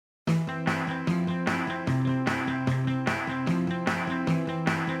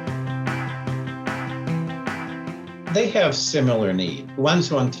They have similar need. Ones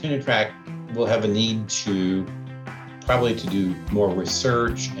who on tenure track will have a need to probably to do more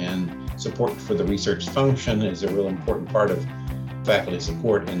research, and support for the research function is a real important part of faculty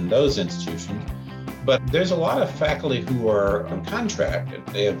support in those institutions. But there's a lot of faculty who are on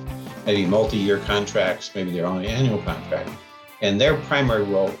contract. They have maybe multi-year contracts, maybe their only annual contract, and their primary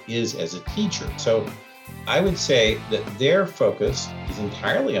role is as a teacher. So I would say that their focus is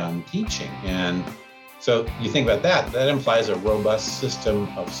entirely on teaching. And so you think about that, that implies a robust system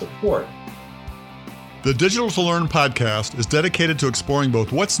of support. The Digital to Learn podcast is dedicated to exploring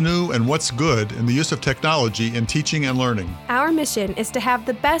both what's new and what's good in the use of technology in teaching and learning. Our mission is to have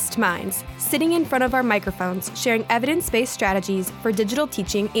the best minds sitting in front of our microphones, sharing evidence-based strategies for digital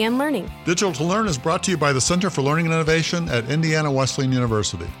teaching and learning. Digital to Learn is brought to you by the Center for Learning and Innovation at Indiana Wesleyan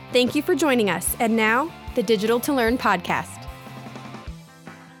University. Thank you for joining us. And now, the Digital to Learn podcast.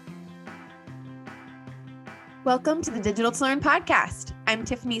 Welcome to the Digital to Learn podcast. I'm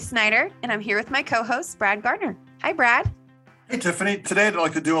Tiffany Snyder, and I'm here with my co-host, Brad Gardner. Hi, Brad. Hey, Tiffany. Today, I'd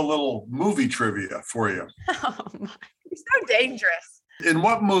like to do a little movie trivia for you. Oh, my. You're so dangerous. In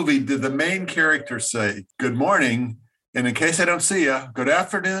what movie did the main character say, "Good morning, and in case I don't see you, good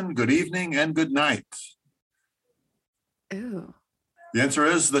afternoon, good evening, and good night"? Ooh. The answer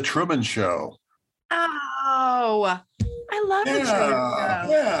is The Truman Show. Oh, I love The Truman Show.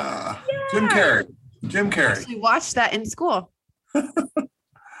 Yeah. Jim Carrey. We watched that in school.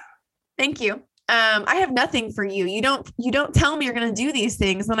 Thank you. I have nothing for you. You don't tell me you're going to do these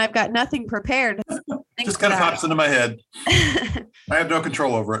things when I've got nothing prepared. Just kind of pops into my head. I have no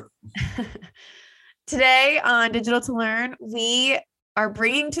control over it. Today on Digital to Learn, we are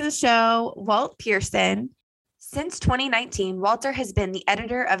bringing to the show Walt Pearson. Since 2019, Walter has been the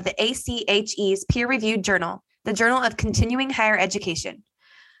editor of the ACHE's peer-reviewed journal, the Journal of Continuing Higher Education.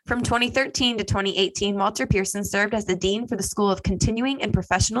 From 2013 to 2018, Walter Pearson served as the Dean for the School of Continuing and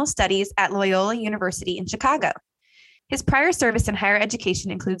Professional Studies at Loyola University in Chicago. His prior service in higher education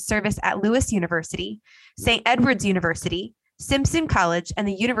includes service at Lewis University, St. Edward's University, Simpson College, and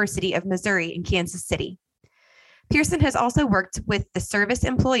the University of Missouri in Kansas City. Pearson has also worked with the Service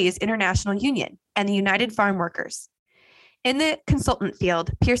Employees International Union and the United Farm Workers. In the consultant field,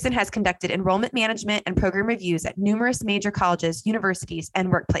 Pearson has conducted enrollment management and program reviews at numerous major colleges, universities,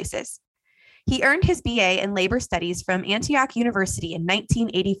 and workplaces. He earned his BA in labor studies from Antioch University in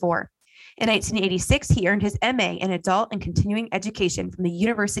 1984. In 1986, he earned his MA in adult and continuing education from the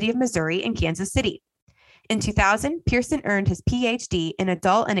University of Missouri in Kansas City. In 2000, Pearson earned his PhD in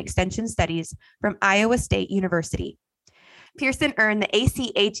adult and extension studies from Iowa State University. Pearson earned the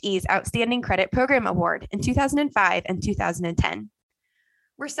ACHE's Outstanding Credit Program Award in 2005 and 2010.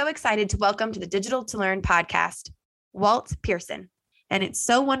 We're so excited to welcome to the Digital to Learn podcast, Walt Pearson. And it's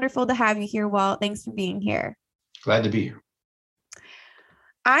so wonderful to have you here, Walt. Thanks for being here. Glad to be here.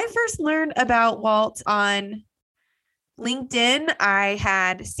 I first learned about Walt on LinkedIn. I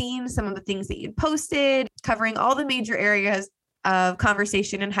had seen some of the things that you'd posted covering all the major areas of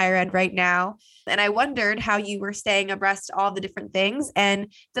conversation in higher ed right now. And I wondered how you were staying abreast of all the different things,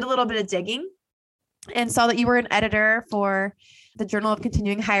 and did a little bit of digging and saw that you were an editor for the Journal of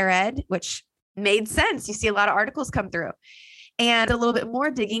Continuing Higher Ed, which made sense. You see a lot of articles come through, and a little bit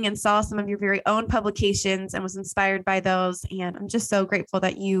more digging and saw some of your very own publications and was inspired by those. And I'm just so grateful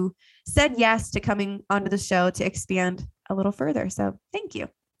that you said yes to coming onto the show to expand a little further. So thank you.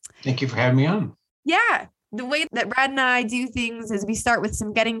 Thank you for having me on. Yeah. The way that Brad and I do things is we start with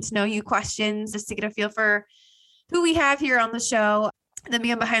some getting to know you questions just to get a feel for who we have here on the show, and then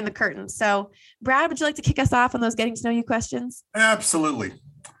begin behind the curtain. So Brad, would you like to kick us off on those getting to know you questions? Absolutely.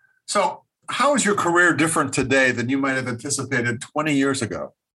 So how is your career different today than you might have anticipated 20 years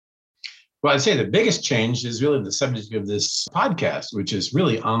ago? Well, I'd say the biggest change is really the subject of this podcast, which is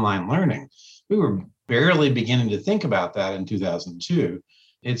really online learning. We were barely beginning to think about that in 2002.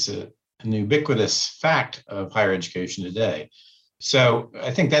 It's an ubiquitous fact of higher education today. So I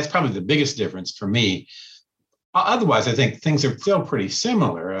think that's probably the biggest difference for me. Otherwise, I think things are still pretty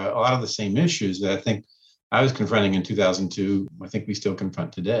similar. A lot of the same issues that I think I was confronting in 2002, I think we still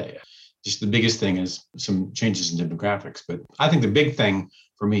confront today. Just the biggest thing is some changes in demographics. But I think the big thing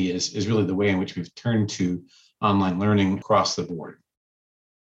for me is really the way in which we've turned to online learning across the board.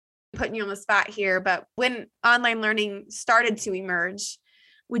 Putting you on the spot here, but when online learning started to emerge,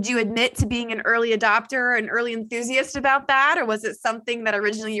 would you admit to being an early adopter, an early enthusiast about that? Or was it something that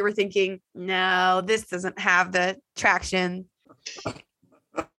originally you were thinking, no, this doesn't have the traction?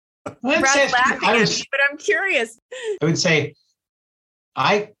 Brad's laughing at me, but I'm curious. I would say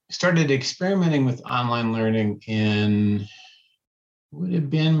I started experimenting with online learning in would have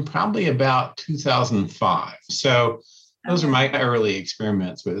been probably about 2005. So those are my early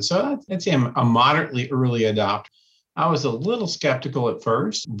experiments with it. So I'd say I'm a moderately early adopter. I was a little skeptical at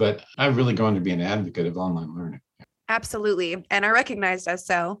first, but I've really grown to be an advocate of online learning. Absolutely. And I recognized as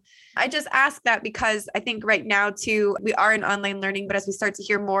so. I just ask that because I think right now too, we are in online learning, but as we start to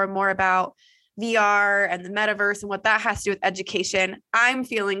hear more and more about VR and the metaverse and what that has to do with education, I'm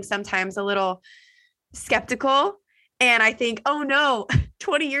feeling sometimes a little skeptical. And I think, oh no,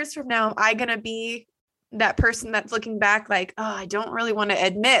 20 years from now, am I going to be that person that's looking back like, oh, I don't really want to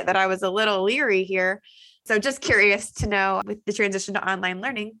admit that I was a little leery here. So just curious to know with the transition to online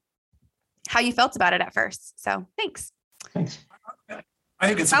learning, how you felt about it at first. So thanks. Thanks. I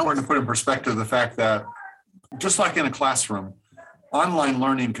think it's important to put in perspective the fact that just like in a classroom, online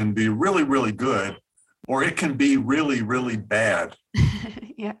learning can be really, really good, or it can be really, really bad.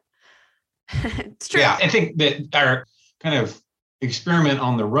 Yeah. It's true. Yeah, I think that our kind of experiment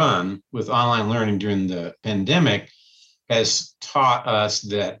on the run with online learning during the pandemic has taught us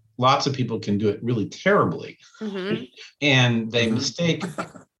that lots of people can do it really terribly. Mm-hmm. And they mistake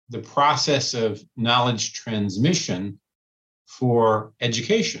the process of knowledge transmission for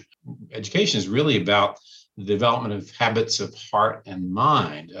education. Education is really about the development of habits of heart and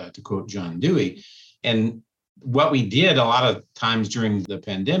mind, to quote John Dewey. And what we did a lot of times during the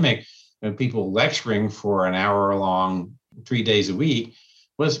pandemic, people lecturing for an hour long, 3 days a week,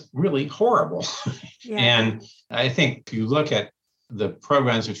 was really horrible. Yeah. And I think if you look at the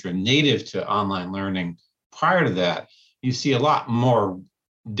programs which are native to online learning prior to that, you see a lot more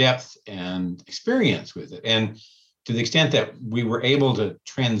depth and experience with it. And to the extent that we were able to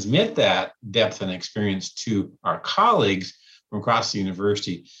transmit that depth and experience to our colleagues from across the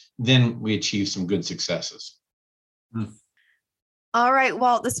university, then we achieved some good successes. All right.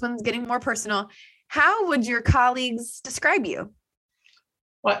 Well, this one's getting more personal. How would your colleagues describe you?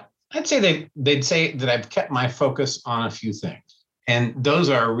 Well, I'd say they'd say that I've kept my focus on a few things. And those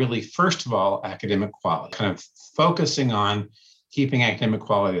are really, first of all, academic quality, kind of focusing on keeping academic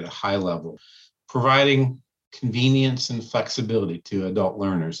quality at a high level, providing convenience and flexibility to adult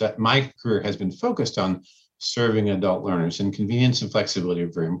learners. That my career has been focused on serving adult learners, and convenience and flexibility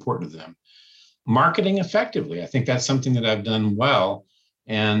are very important to them. Marketing effectively. I think that's something that I've done well,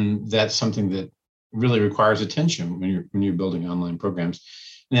 and that's something that really requires attention when you're building online programs.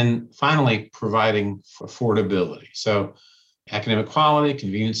 And then finally, providing affordability. So academic quality,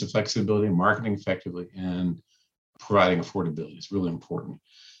 convenience and flexibility, marketing effectively, and providing affordability is really important.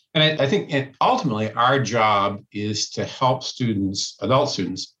 And I think ultimately our job is to help students, adult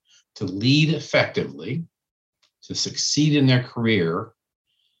students, to lead effectively, to succeed in their career,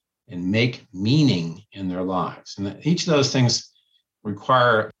 and make meaning in their lives. And each of those things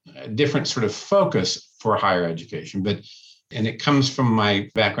require a different sort of focus for higher education. And it comes from my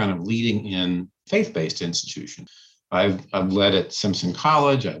background of leading in faith-based institutions. I've led at Simpson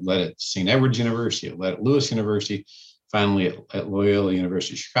College, I've led at St. Edward's University, I've led at Lewis University, finally at Loyola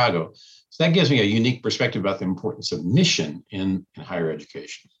University of Chicago. So that gives me a unique perspective about the importance of mission in higher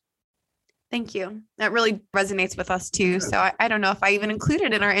education. Thank you. That really resonates with us too. So I don't know if I even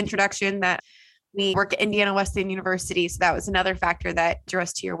included in our introduction that we work at Indiana Wesleyan University. So that was another factor that drew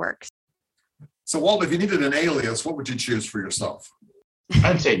us to your work. So Walt, if you needed an alias, what would you choose for yourself?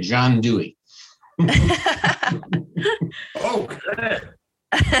 I'd say John Dewey. Okay.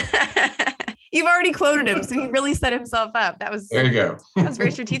 You've already quoted him, so he really set himself up. There you go. That was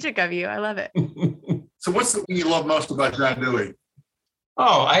very strategic of you. I love it. So what's the thing you love most about John Dewey?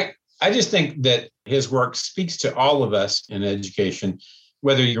 Oh, I just think that his work speaks to all of us in education,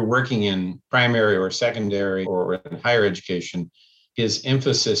 whether you're working in primary or secondary or in higher education. His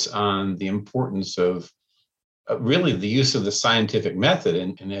emphasis on the importance of really the use of the scientific method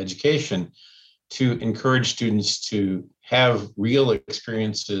in education to encourage students to have real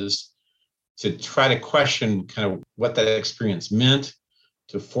experiences, to try to question kind of what that experience meant,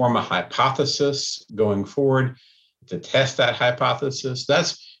 to form a hypothesis going forward, to test that hypothesis.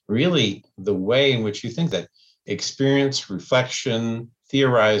 That's really the way in which you think that experience, reflection,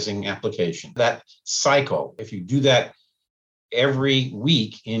 theorizing, application, that cycle, if you do that every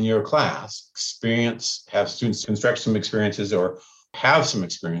week in your class, have students construct some experiences or have some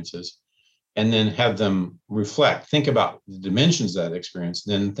experiences, and then have them reflect, think about the dimensions of that experience,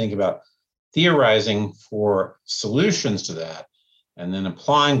 then think about theorizing for solutions to that, and then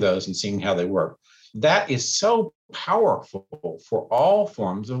applying those and seeing how they work. That is so powerful for all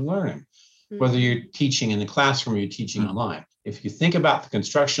forms of learning, whether you're teaching in the classroom or you're teaching online. If you think about the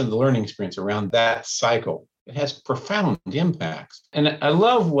construction of the learning experience around that cycle, it has profound impacts. And I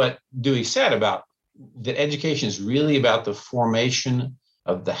love what Dewey said about that education is really about the formation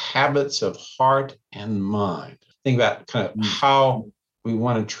of the habits of heart and mind. Think about kind of how we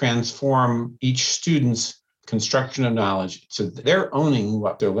want to transform each student's construction of knowledge so that they're owning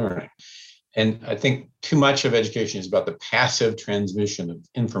what they're learning. And I think too much of education is about the passive transmission of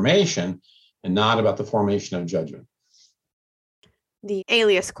information and not about the formation of judgment. The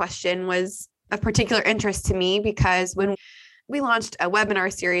alias question was of particular interest to me because when we launched a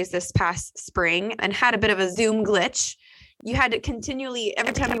webinar series this past spring and had a bit of a Zoom glitch, you had to continually,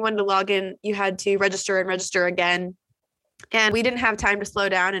 every time you wanted to log in, you had to register and register again. And we didn't have time to slow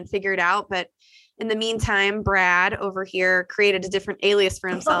down and figure it out. But in the meantime, Brad over here created a different alias for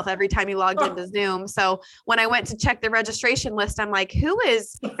himself every time he logged into Zoom. So when I went to check the registration list, I'm like,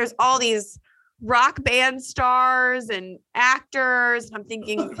 there's all these rock band stars and actors. And I'm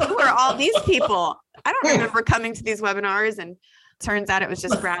thinking, who are all these people? I don't remember coming to these webinars. And turns out it was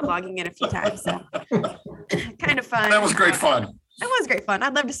just Brad logging in a few times. So kind of fun. That was great fun. That was great fun.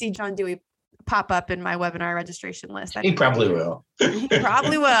 I'd love to see John Dewey pop up in my webinar registration list. He probably will. He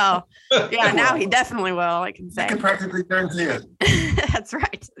probably will. Yeah, now he definitely will, I can say. I can practically guarantee it. That's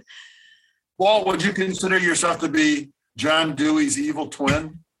right. Walt, would you consider yourself to be John Dewey's evil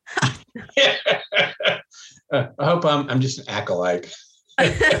twin? I hope I'm just an acolyte.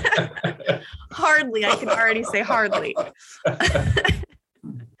 Hardly. I can already say hardly. All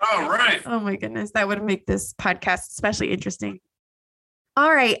right. Oh my goodness. That would make this podcast especially interesting.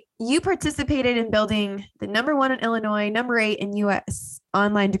 All right. You participated in building the #1 in Illinois, #8 in US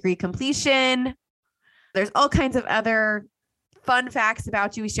online degree completion. There's all kinds of other fun facts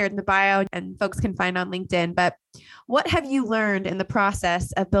about you we shared in the bio and folks can find on LinkedIn. But what have you learned in the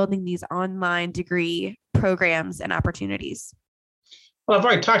process of building these online degree programs and opportunities? Well, I've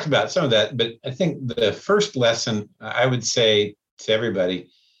already talked about some of that, but I think the first lesson I would say to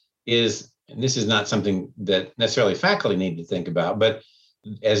everybody is, and this is not something that necessarily faculty need to think about, but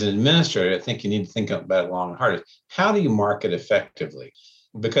as an administrator, I think you need to think about it long and hard. How do you market effectively?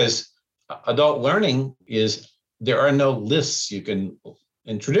 Because adult learning there are no lists you can,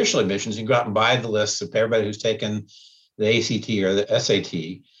 in traditional admissions, you can go out and buy the lists of everybody who's taken the ACT or the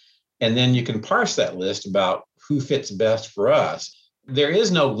SAT, and then you can parse that list about who fits best for us. There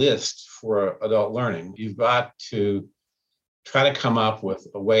is no list for adult learning. You've got to try to come up with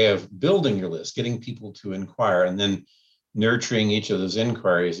a way of building your list, getting people to inquire, and then nurturing each of those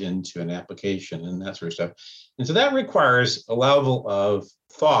inquiries into an application and that sort of stuff. And so that requires a level of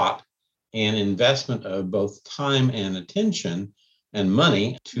thought and investment of both time and attention and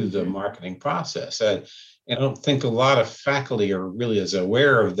money to the marketing process. I don't think a lot of faculty are really as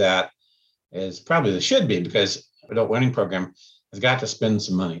aware of that as probably they should be, because adult learning program has got to spend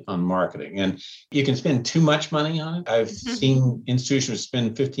some money on marketing. And you can spend too much money on it. I've seen institutions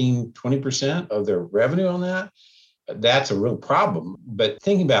spend 15, 20% of their revenue on that. That's a real problem. But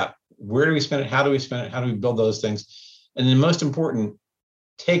thinking about where do we spend it? How do we spend it? How do we build those things? And then most important,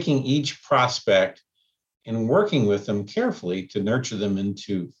 taking each prospect and working with them carefully to nurture them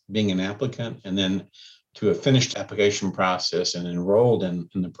into being an applicant and then to a finished application process and enrolled in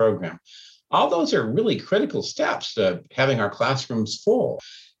the program. All those are really critical steps to having our classrooms full.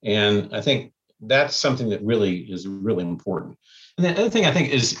 And I think that's something that really is really important. And the other thing I think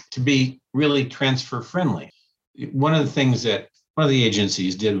is to be really transfer friendly. One of the things that one of the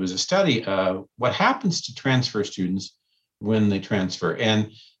agencies did was a study of what happens to transfer students when they transfer.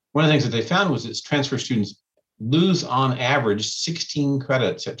 And one of the things that they found was that transfer students lose on average 16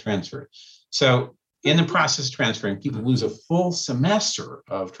 credits at transfer. So in the process of transferring, people lose a full semester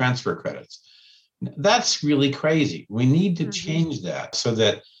of transfer credits. That's really crazy. We need to change that so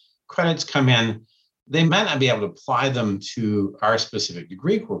that credits come in. They might not be able to apply them to our specific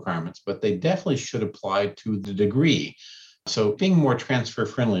degree requirements, but they definitely should apply to the degree. So being more transfer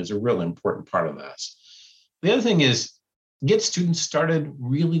friendly is a really important part of this. The other thing is get students started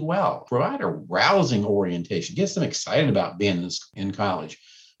really well. Provide a rousing orientation. Get them excited about being in college.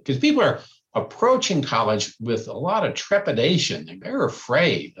 Because people are approaching college with a lot of trepidation. They're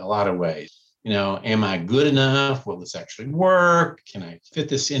afraid in a lot of ways. Am I good enough? Will this actually work? Can I fit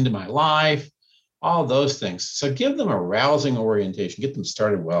this into my life? All those things. So give them a rousing orientation, get them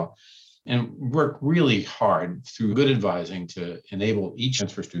started well, and work really hard through good advising to enable each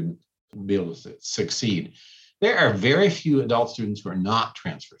transfer student to be able to succeed. There are very few adult students who are not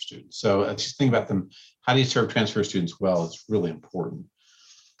transfer students. So just think about them. How do you serve transfer students well? It's really important.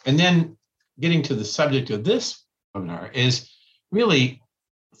 And then getting to the subject of this webinar is really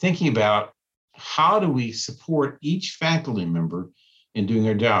thinking about how do we support each faculty member in doing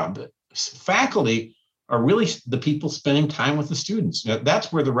their job. Faculty are really the people spending time with the students.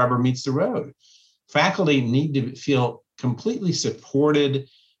 That's where the rubber meets the road. faculty need to feel completely supported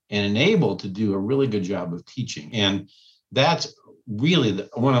and enabled to do a really good job of teaching. And that's really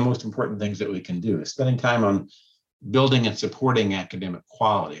one of the most important things that we can do, is spending time on building and supporting academic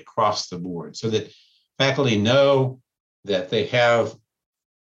quality across the board, so that faculty know that they have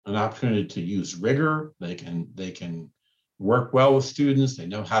an opportunity to use rigor. They can work well with students. They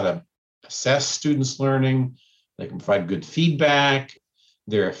know how to assess students' learning. They can provide good feedback.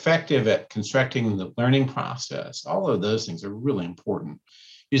 They're effective at constructing the learning process. All of those things are really important.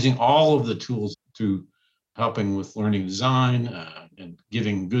 Using all of the tools to helping with learning design and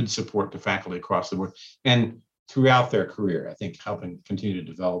giving good support to faculty across the board and throughout their career. I think helping continue to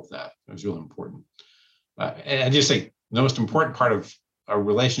develop that is really important. And I just think the most important part of a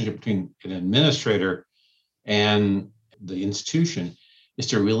relationship between an administrator and the institution is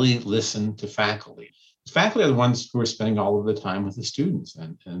to really listen to faculty. Faculty are the ones who are spending all of the time with the students,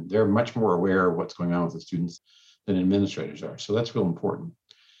 and they're much more aware of what's going on with the students than administrators are. So that's real important.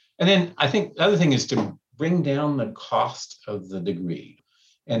 And then I think the other thing is to bring down the cost of the degree.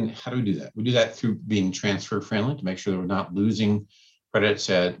 And how do we do that? We do that through being transfer friendly, to make sure that we're not losing credits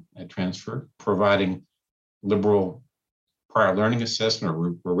at transfer, providing liberal prior learning assessment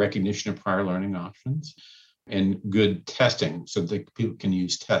or recognition of prior learning options, and good testing so that people can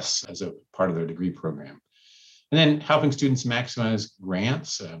use tests as a part of their degree program. And then helping students maximize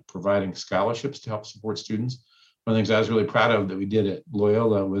grants, providing scholarships to help support students. One of the things I was really proud of that we did at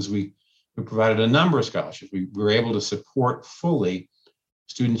Loyola was we provided a number of scholarships. We were able to support fully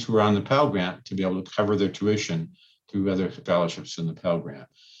students who were on the Pell Grant to be able to cover their tuition through other scholarships in the Pell Grant.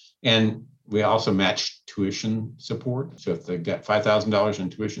 And we also matched tuition support. So if they got $5,000 in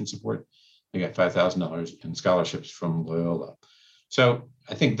tuition support, they got $5,000 in scholarships from Loyola. So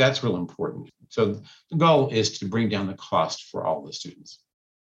I think that's real important. So the goal is to bring down the cost for all the students.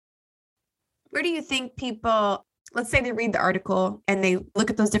 Where do you think people, let's say they read the article and they look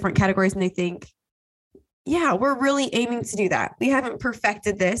at those different categories and they think, yeah, we're really aiming to do that. We haven't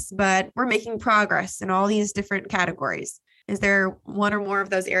perfected this, but we're making progress in all these different categories. Is there one or more of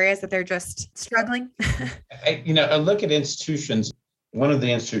those areas that they're just struggling? I look at institutions. One of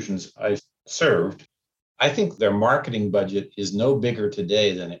the institutions I served, I think their marketing budget is no bigger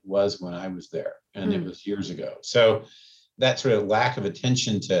today than it was when I was there, and it was years ago. So that sort of lack of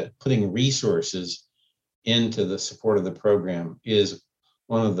attention to putting resources into the support of the program is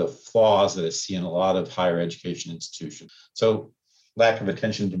one of the flaws that I see in a lot of higher education institutions. So lack of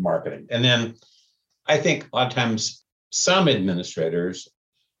attention to marketing. And then I think a lot of times some administrators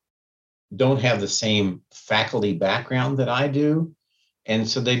don't have the same faculty background that I do. And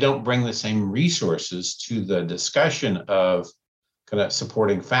so they don't bring the same resources to the discussion of kind of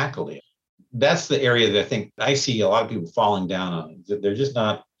supporting faculty. That's the area that I think I see a lot of people falling down on. They're just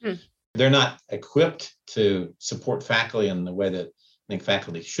not, they're not equipped to support faculty in the way that I think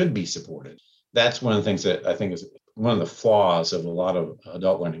faculty should be supported. That's one of the things that I think is one of the flaws of a lot of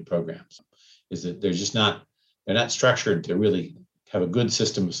adult learning programs, is that they're not structured to really have a good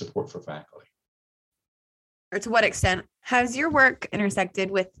system of support for faculty. Or to what extent has your work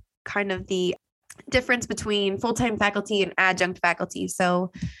intersected with kind of the difference between full-time faculty and adjunct faculty?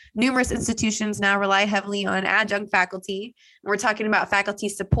 So numerous institutions now rely heavily on adjunct faculty. We're talking about faculty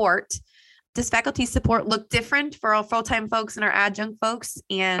support. Does faculty support look different for our full-time folks and our adjunct folks?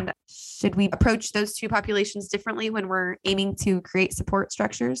 And should we approach those two populations differently when we're aiming to create support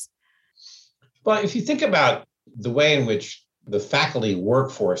structures? Well, if you think about the way in which the faculty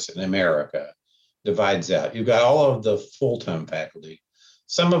workforce in America divides out, you've got all of the full-time faculty,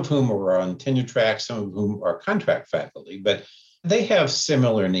 some of whom are on tenure track, some of whom are contract faculty, but they have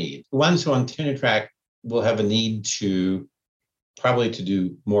similar needs. The ones who are on tenure track will have a need to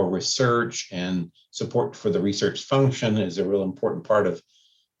do more research, and support for the research function is a real important part of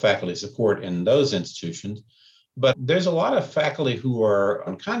faculty support in those institutions. But there's a lot of faculty who are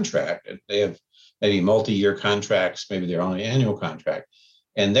on contract. They have maybe multi-year contracts, maybe they're on an annual contract,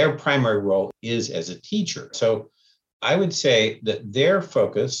 and their primary role is as a teacher. So I would say that their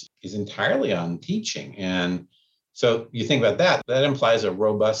focus is entirely on teaching. And so you think about that, that implies a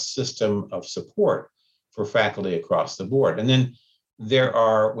robust system of support for faculty across the board. And then there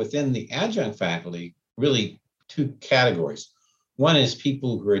are, within the adjunct faculty, really two categories. One is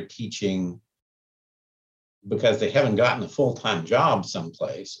people who are teaching because they haven't gotten a full-time job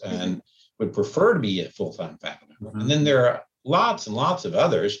someplace and would prefer to be a full-time faculty. And then there are lots and lots of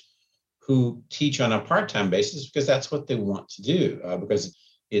others who teach on a part-time basis because that's what they want to do, because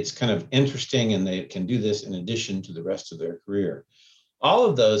it's kind of interesting and they can do this in addition to the rest of their career. All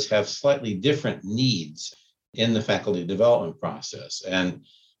of those have slightly different needs in the faculty development process. And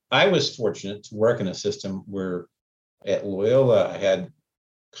I was fortunate to work in a system where at Loyola, I had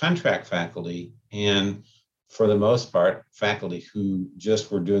contract faculty and for the most part, faculty who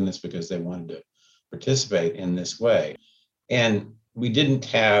just were doing this because they wanted to participate in this way. And we didn't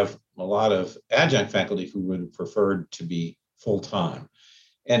have a lot of adjunct faculty who would have preferred to be full-time.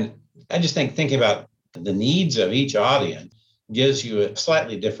 And I just think thinking about the needs of each audience gives you a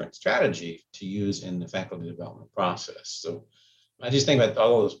slightly different strategy to use in the faculty development process. So I just think about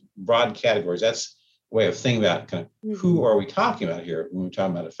all those broad categories. That's a way of thinking about kind of who are we talking about here when we're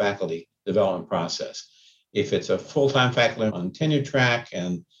talking about a faculty development process. If it's a full-time faculty on tenure track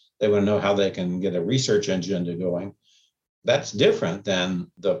and they want to know how they can get a research agenda going, that's different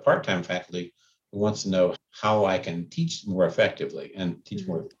than the part-time faculty who wants to know how I can teach more effectively and teach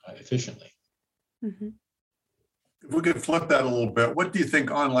more efficiently. Mm-hmm. If we could flip that a little bit, what do you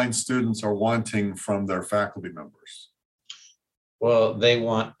think online students are wanting from their faculty members? Well, they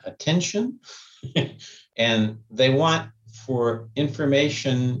want attention and they want for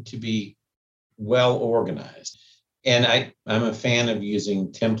information to be well organized. And I'm a fan of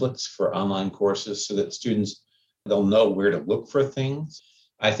using templates for online courses so that students, they'll know where to look for things.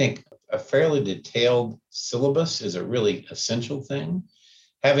 I think a fairly detailed syllabus is a really essential thing.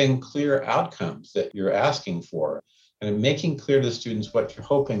 Having clear outcomes that you're asking for and making clear to students what you're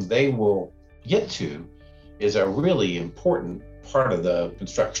hoping they will get to is a really important part of the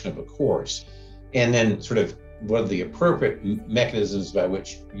construction of a course. And then sort of what are the appropriate mechanisms by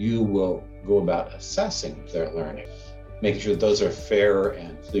which you will go about assessing their learning, making sure that those are fair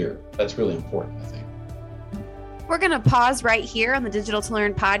and clear. That's really important, I think. We're going to pause right here on the Digital to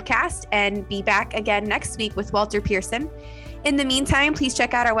Learn podcast and be back again next week with Walter Pearson. In the meantime, please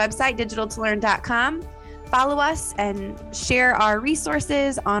check out our website, digitaltolearn.com. Follow us and share our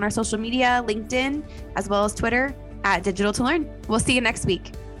resources on our social media, LinkedIn, as well as Twitter at Digital to Learn. We'll see you next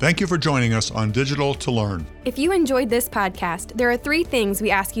week. Thank you for joining us on Digital to Learn. If you enjoyed this podcast, there are 3 things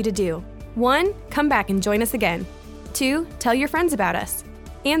we ask you to do. 1, come back and join us again. 2, tell your friends about us.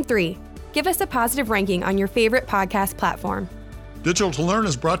 And 3, give us a positive ranking on your favorite podcast platform. Digital to Learn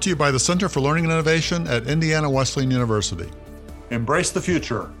is brought to you by the Center for Learning and Innovation at Indiana Wesleyan University. Embrace the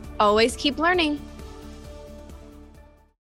future. Always keep learning.